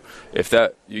 So if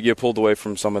you get pulled away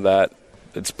from some of that,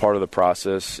 it's part of the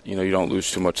process. You know, you don't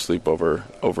lose too much sleep over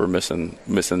missing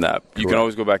that. You can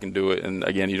always go back and do it. And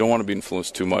again, you don't want to be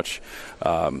influenced too much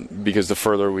because the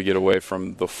further we get away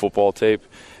from the football tape,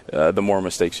 the more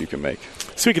mistakes you can make.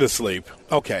 Speaking of sleep,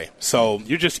 okay, so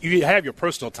you have your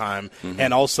personal time,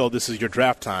 and also this is your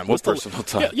draft time. What's personal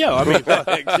time? Yeah, I mean,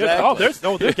 there's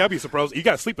got to be surprise. You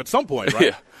got to sleep at some point, right?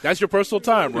 Yeah. That's your personal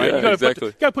time, right? Yeah, you gotta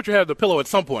exactly. Got to put your head on the pillow at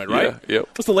some point, right? Yeah. Yep.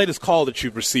 What's the latest call that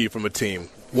you've received from a team?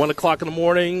 1 o'clock in the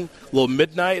morning, a little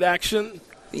midnight action.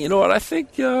 You know what? I think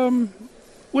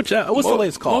what's the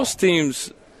latest call? Most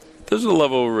teams. There's a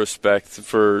level of respect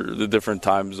for the different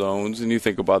time zones, and you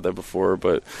think about that before,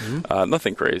 but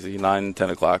nothing crazy. 9, 10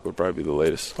 o'clock would probably be the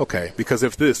latest. Okay, because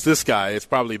if this guy, it's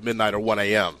probably midnight or 1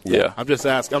 a.m. Yeah. I'm just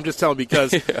asking. I'm just telling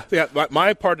because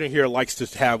my partner here likes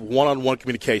to have one-on-one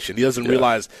communication. He doesn't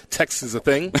realize text is a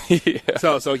thing.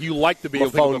 So you like to be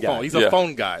able to pick up the phone. He's a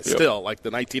phone guy still, like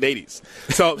the 1980s.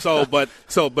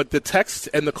 But the text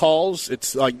and the calls,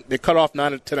 it's like they cut off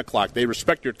 9 or 10 o'clock. They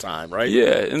respect your time, right?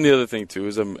 Yeah, and the other thing, too,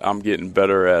 is I'm getting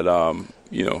better at,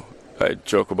 I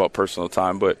joke about personal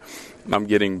time, but I'm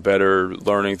getting better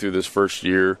learning through this first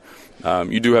year.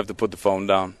 You do have to put the phone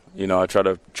down. You know, I try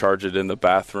to charge it in the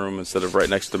bathroom instead of right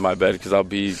next to my bed because I'll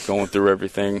be going through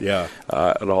everything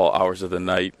at all hours of the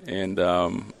night and,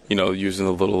 using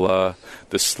a little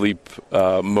the sleep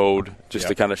mode just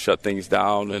to kind of shut things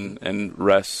down and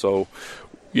rest. So,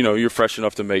 you're fresh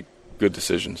enough to make good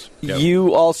decisions.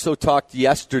 You also talked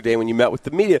yesterday when you met with the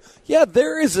media. Yeah,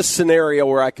 there is a scenario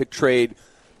where I could trade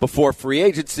before free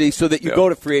agency so that you go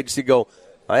to free agency and go,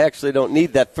 I actually don't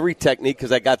need that 3 technique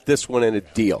because I got this one in a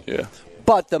deal. Yeah.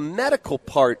 But the medical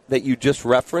part that you just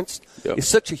referenced is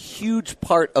such a huge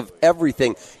part of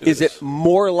everything. Is it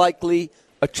more likely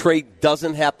a trade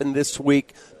doesn't happen this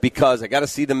week because I got to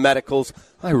see the medicals?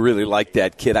 I really like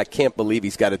that kid. I can't believe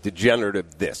he's got a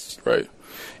degenerative this. Right.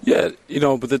 Yeah,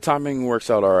 but the timing works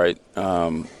out all right.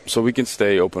 So we can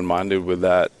stay open-minded with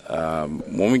that.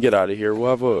 When we get out of here, we'll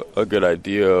have a good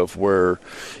idea of where,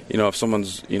 if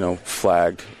someone's,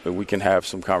 flagged, we can have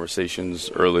some conversations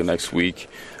early next week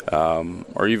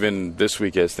or even this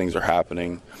week as things are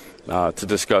happening to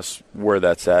discuss where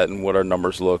that's at and what our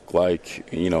numbers look like,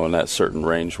 in that certain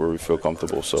range where we feel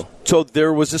comfortable. So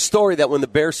there was a story that when the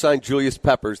Bears signed Julius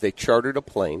Peppers, they chartered a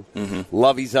plane.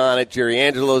 Lovey's on it. Jerry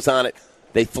Angelo's on it.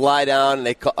 They fly down and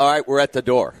they call, all right, we're at the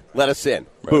door. Let us in.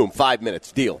 Right. Boom, 5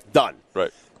 minutes. Deal. Done.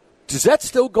 Right. Does that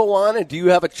still go on, and do you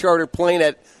have a charter plane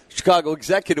at Chicago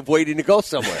Executive waiting to go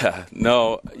somewhere?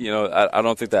 No, I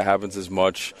don't think that happens as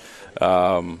much.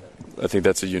 I think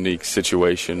that's a unique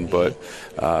situation, but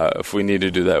if we need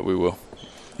to do that, we will.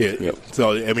 Yeah. Yep.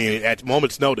 So, at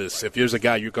moment's notice, if there's a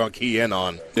guy you're going to key in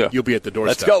on, you'll be at the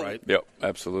doorstep, Let's go. Right? Yep,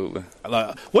 absolutely.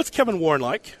 What's Kevin Warren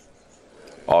like?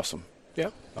 Awesome.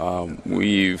 Yeah.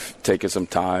 We've taken some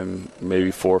time,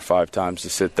 maybe 4 or 5 times, to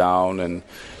sit down and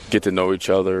get to know each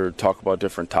other, talk about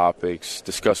different topics,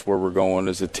 discuss where we're going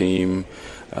as a team.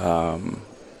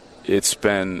 it's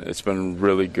been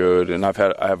really good, and I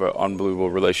have an unbelievable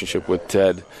relationship with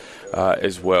Ted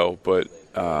as well. But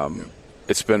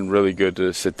it's been really good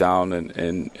to sit down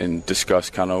and discuss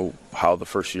kind of how the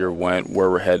first year went, where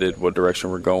we're headed, what direction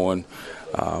we're going,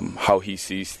 how he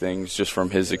sees things just from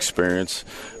his experience,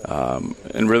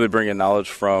 and really bringing knowledge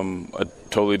from a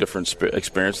totally different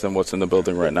experience than what's in the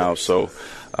building right now. So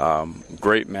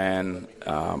great man.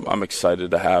 I'm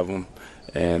excited to have him,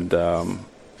 and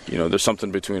there's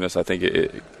something between us. I think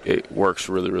it works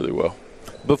really, really well.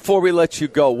 Before we let you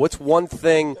go, what's one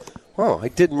thing? Oh, I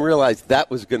didn't realize that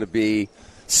was going to be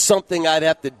something I'd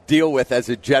have to deal with as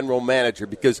a general manager,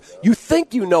 because you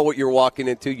think you know what you're walking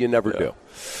into, you never do.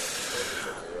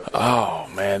 Oh,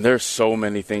 man, there's so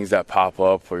many things that pop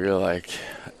up where you're like,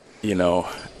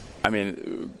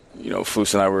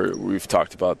 Flus and I we've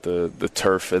talked about the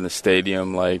turf in the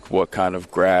stadium, like what kind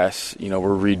of grass. We're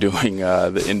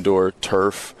redoing the indoor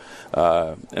turf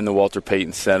in the Walter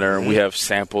Payton Center, and we have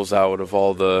samples out of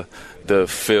all the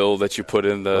fill that you put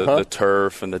in the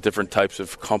turf and the different types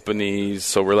of companies.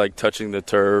 So we're like touching the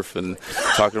turf and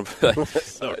talking about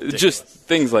just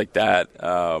things like that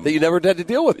that you never had to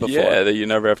deal with before. Yeah, that you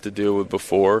never have to deal with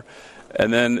before.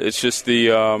 And then it's just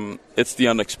the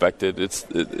unexpected.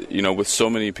 With so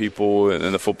many people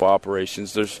in the football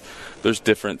operations, there's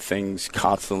different things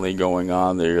constantly going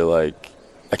on that you're like,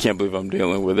 I can't believe I'm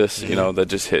dealing with this. That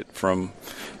just hit from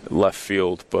left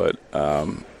field. But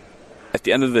at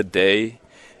the end of the day,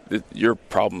 you're a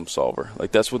problem solver.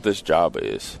 Like, that's what this job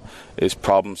is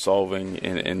problem solving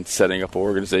and setting up an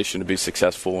organization to be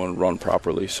successful and run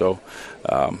properly. So,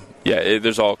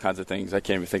 there's all kinds of things. I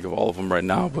can't even think of all of them right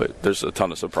now, but there's a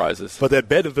ton of surprises. But that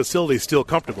bed and facility is still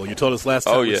comfortable. You told us last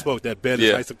time we spoke that bed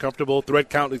is nice and comfortable. Thread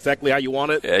count exactly how you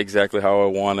want it. Yeah, exactly how I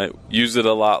want it. Used it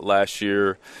a lot last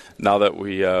year. Now that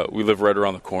we live right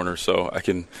around the corner, so I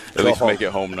can at least make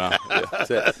it home now.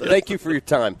 Yeah. Thank you for your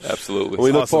time. Absolutely.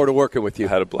 We look forward to working with you. I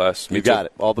had a blast. You got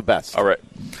it. All the best. All right.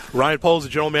 Ryan Poles, the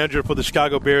general manager for the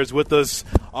Chicago Bears, with us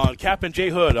on Cap and J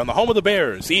Hood on the home of the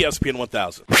Bears, ESPN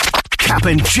 1000. Cap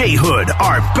and J Hood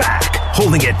are back,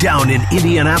 holding it down in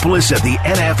Indianapolis at the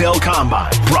NFL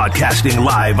Combine, broadcasting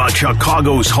live on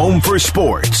Chicago's home for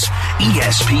sports,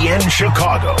 ESPN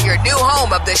Chicago. Your new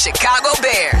home of the Chicago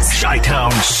Bears.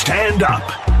 Chi-Town, stand up.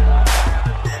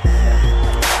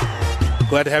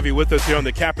 Glad to have you with us here on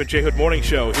the Cap and J Hood Morning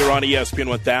Show here on ESPN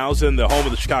 1000, the home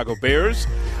of the Chicago Bears.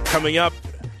 Coming up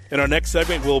in our next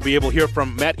segment, we'll be able to hear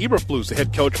from Matt Eberflus, the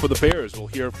head coach for the Bears. We'll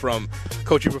hear from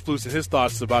Coach Eberflus and his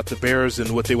thoughts about the Bears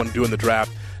and what they want to do in the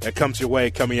draft. That comes your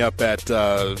way coming up at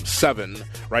 7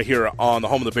 right here on the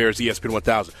home of the Bears, ESPN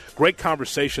 1000. Great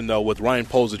conversation, though, with Ryan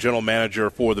Poles, the general manager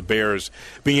for the Bears,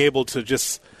 being able to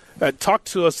just talk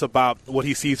to us about what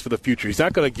he sees for the future. He's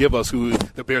not going to give us who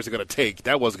the Bears are going to take.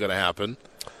 That wasn't going to happen.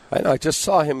 I know. I just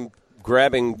saw him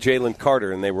grabbing Jalen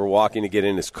Carter, and they were walking to get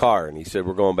in his car, and he said,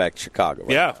 we're going back to Chicago.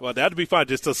 Yeah, well, that'd be fine.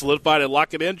 Just to solidify it and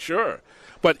lock it in, sure.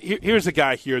 But here's a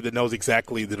guy here that knows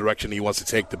exactly the direction he wants to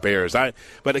take the Bears.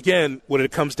 But again, what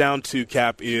it comes down to,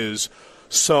 Cap, is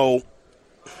whoever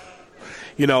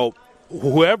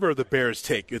the Bears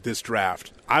take at this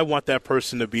draft, I want that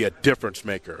person to be a difference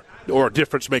maker or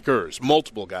difference makers,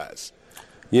 multiple guys.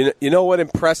 You know what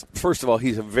impressed? First of all,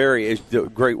 he's a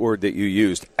great word that you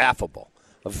used, affable.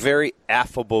 A very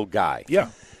affable guy. Yeah.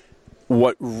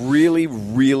 What really,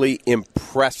 really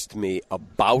impressed me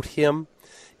about him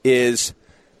is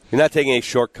you're not taking any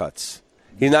shortcuts.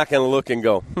 He's not going to look and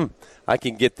go, I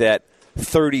can get that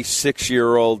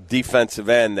 36-year-old defensive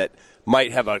end that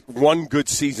might have one good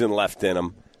season left in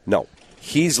him. No.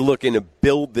 He's looking to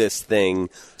build this thing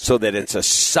so that it's a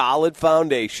solid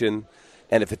foundation,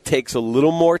 and if it takes a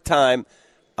little more time,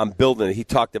 I'm building it. He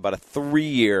talked about a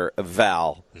 3-year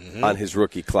eval on his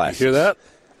rookie class. You hear that?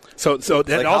 So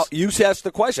that also, you asked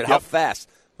the question, how fast?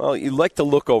 Well, you like to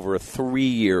look over a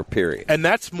 3-year period. And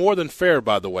that's more than fair,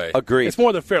 by the way. Agreed. It's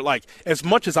more than fair. Like, as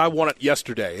much as I want it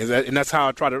yesterday, and that's how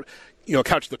I try to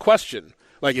couch the question.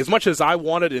 Like, as much as I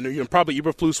want it, and probably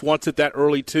Eberflus wants it that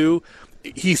early too,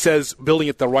 he says building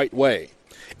it the right way.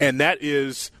 And that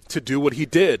is to do what he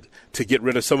did, to get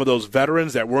rid of some of those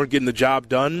veterans that weren't getting the job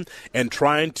done and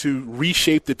trying to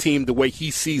reshape the team the way he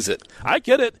sees it. I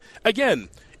get it. Again,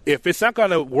 if it's not going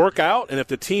to work out and if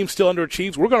the team still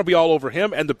underachieves, we're going to be all over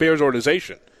him and the Bears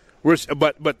organization.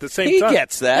 But at the same time, he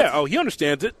gets that. Yeah, he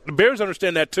understands it. The Bears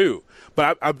understand that too.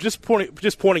 But I'm just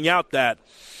pointing out that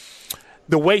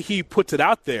the way he puts it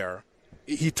out there,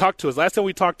 he talked to us last time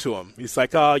we talked to him. He's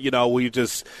like, we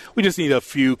just need a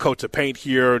few coats of paint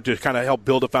here to kind of help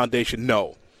build a foundation.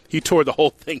 No, He tore the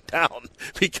whole thing down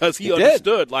because he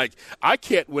understood, like, I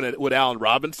can't win it with Allen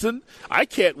Robinson. I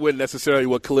can't win necessarily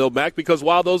with Khalil Mack because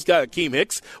while those guys, Akeem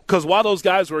Hicks, because while those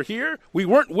guys were here, we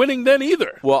weren't winning then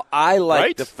either. Well, I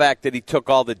like the fact that he took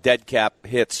all the dead cap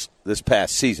hits this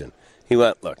past season. He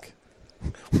went, look,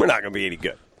 we're not going to be any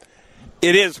good.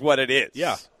 It is what it is.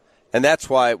 Yeah. And that's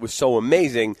why it was so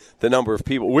amazing, the number of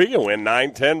people. We can win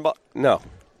 9, 10 bucks. No.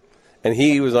 And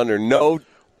he was under no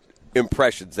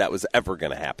impressions that was ever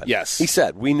going to happen. Yes. He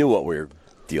said, we knew what we were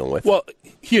dealing with. Well,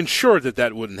 he ensured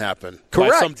that wouldn't happen.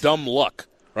 Correct. By some dumb luck,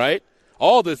 right?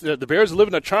 All this, the Bears are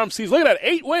living a charm season. Look at that,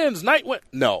 8 wins, 9 wins.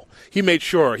 No. He made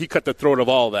sure he cut the throat of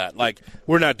all that. Like,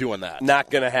 we're not doing that. Not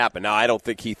going to happen. Now, I don't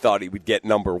think he thought he would get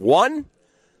number 1,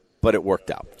 but it worked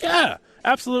out. Yeah,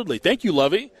 absolutely. Thank you,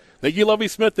 Lovey. Thank you, Lovey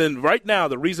Smith. And right now,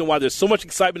 the reason why there's so much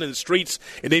excitement in the streets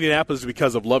in Indianapolis is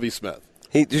because of Lovey Smith.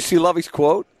 Did you see Lovey's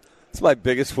quote? It's my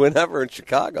biggest win ever in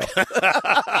Chicago.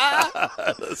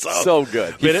 So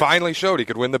good. He finally showed he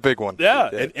could win the big one.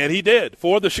 Yeah, and he did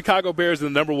for the Chicago Bears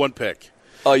in the number 1 pick.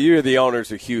 Oh, you're the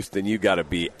owners of Houston. You got to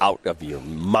be out of your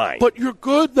mind. But you're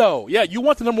good, though. Yeah, you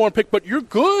want the number 1 pick, but you're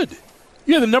good.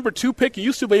 You have the number 2 pick, and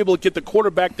you still be able to get the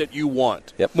quarterback that you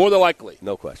want. Yep. More than likely.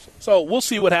 No question. So we'll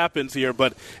see what happens here,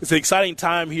 but it's an exciting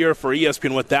time here for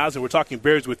ESPN 1000. We're talking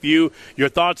Bears with you. Your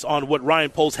thoughts on what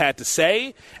Ryan Poles had to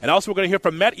say. And also we're going to hear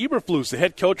from Matt Eberflus, the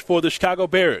head coach for the Chicago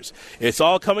Bears. It's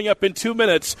all coming up in 2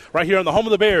 minutes right here on the home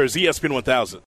of the Bears, ESPN 1000.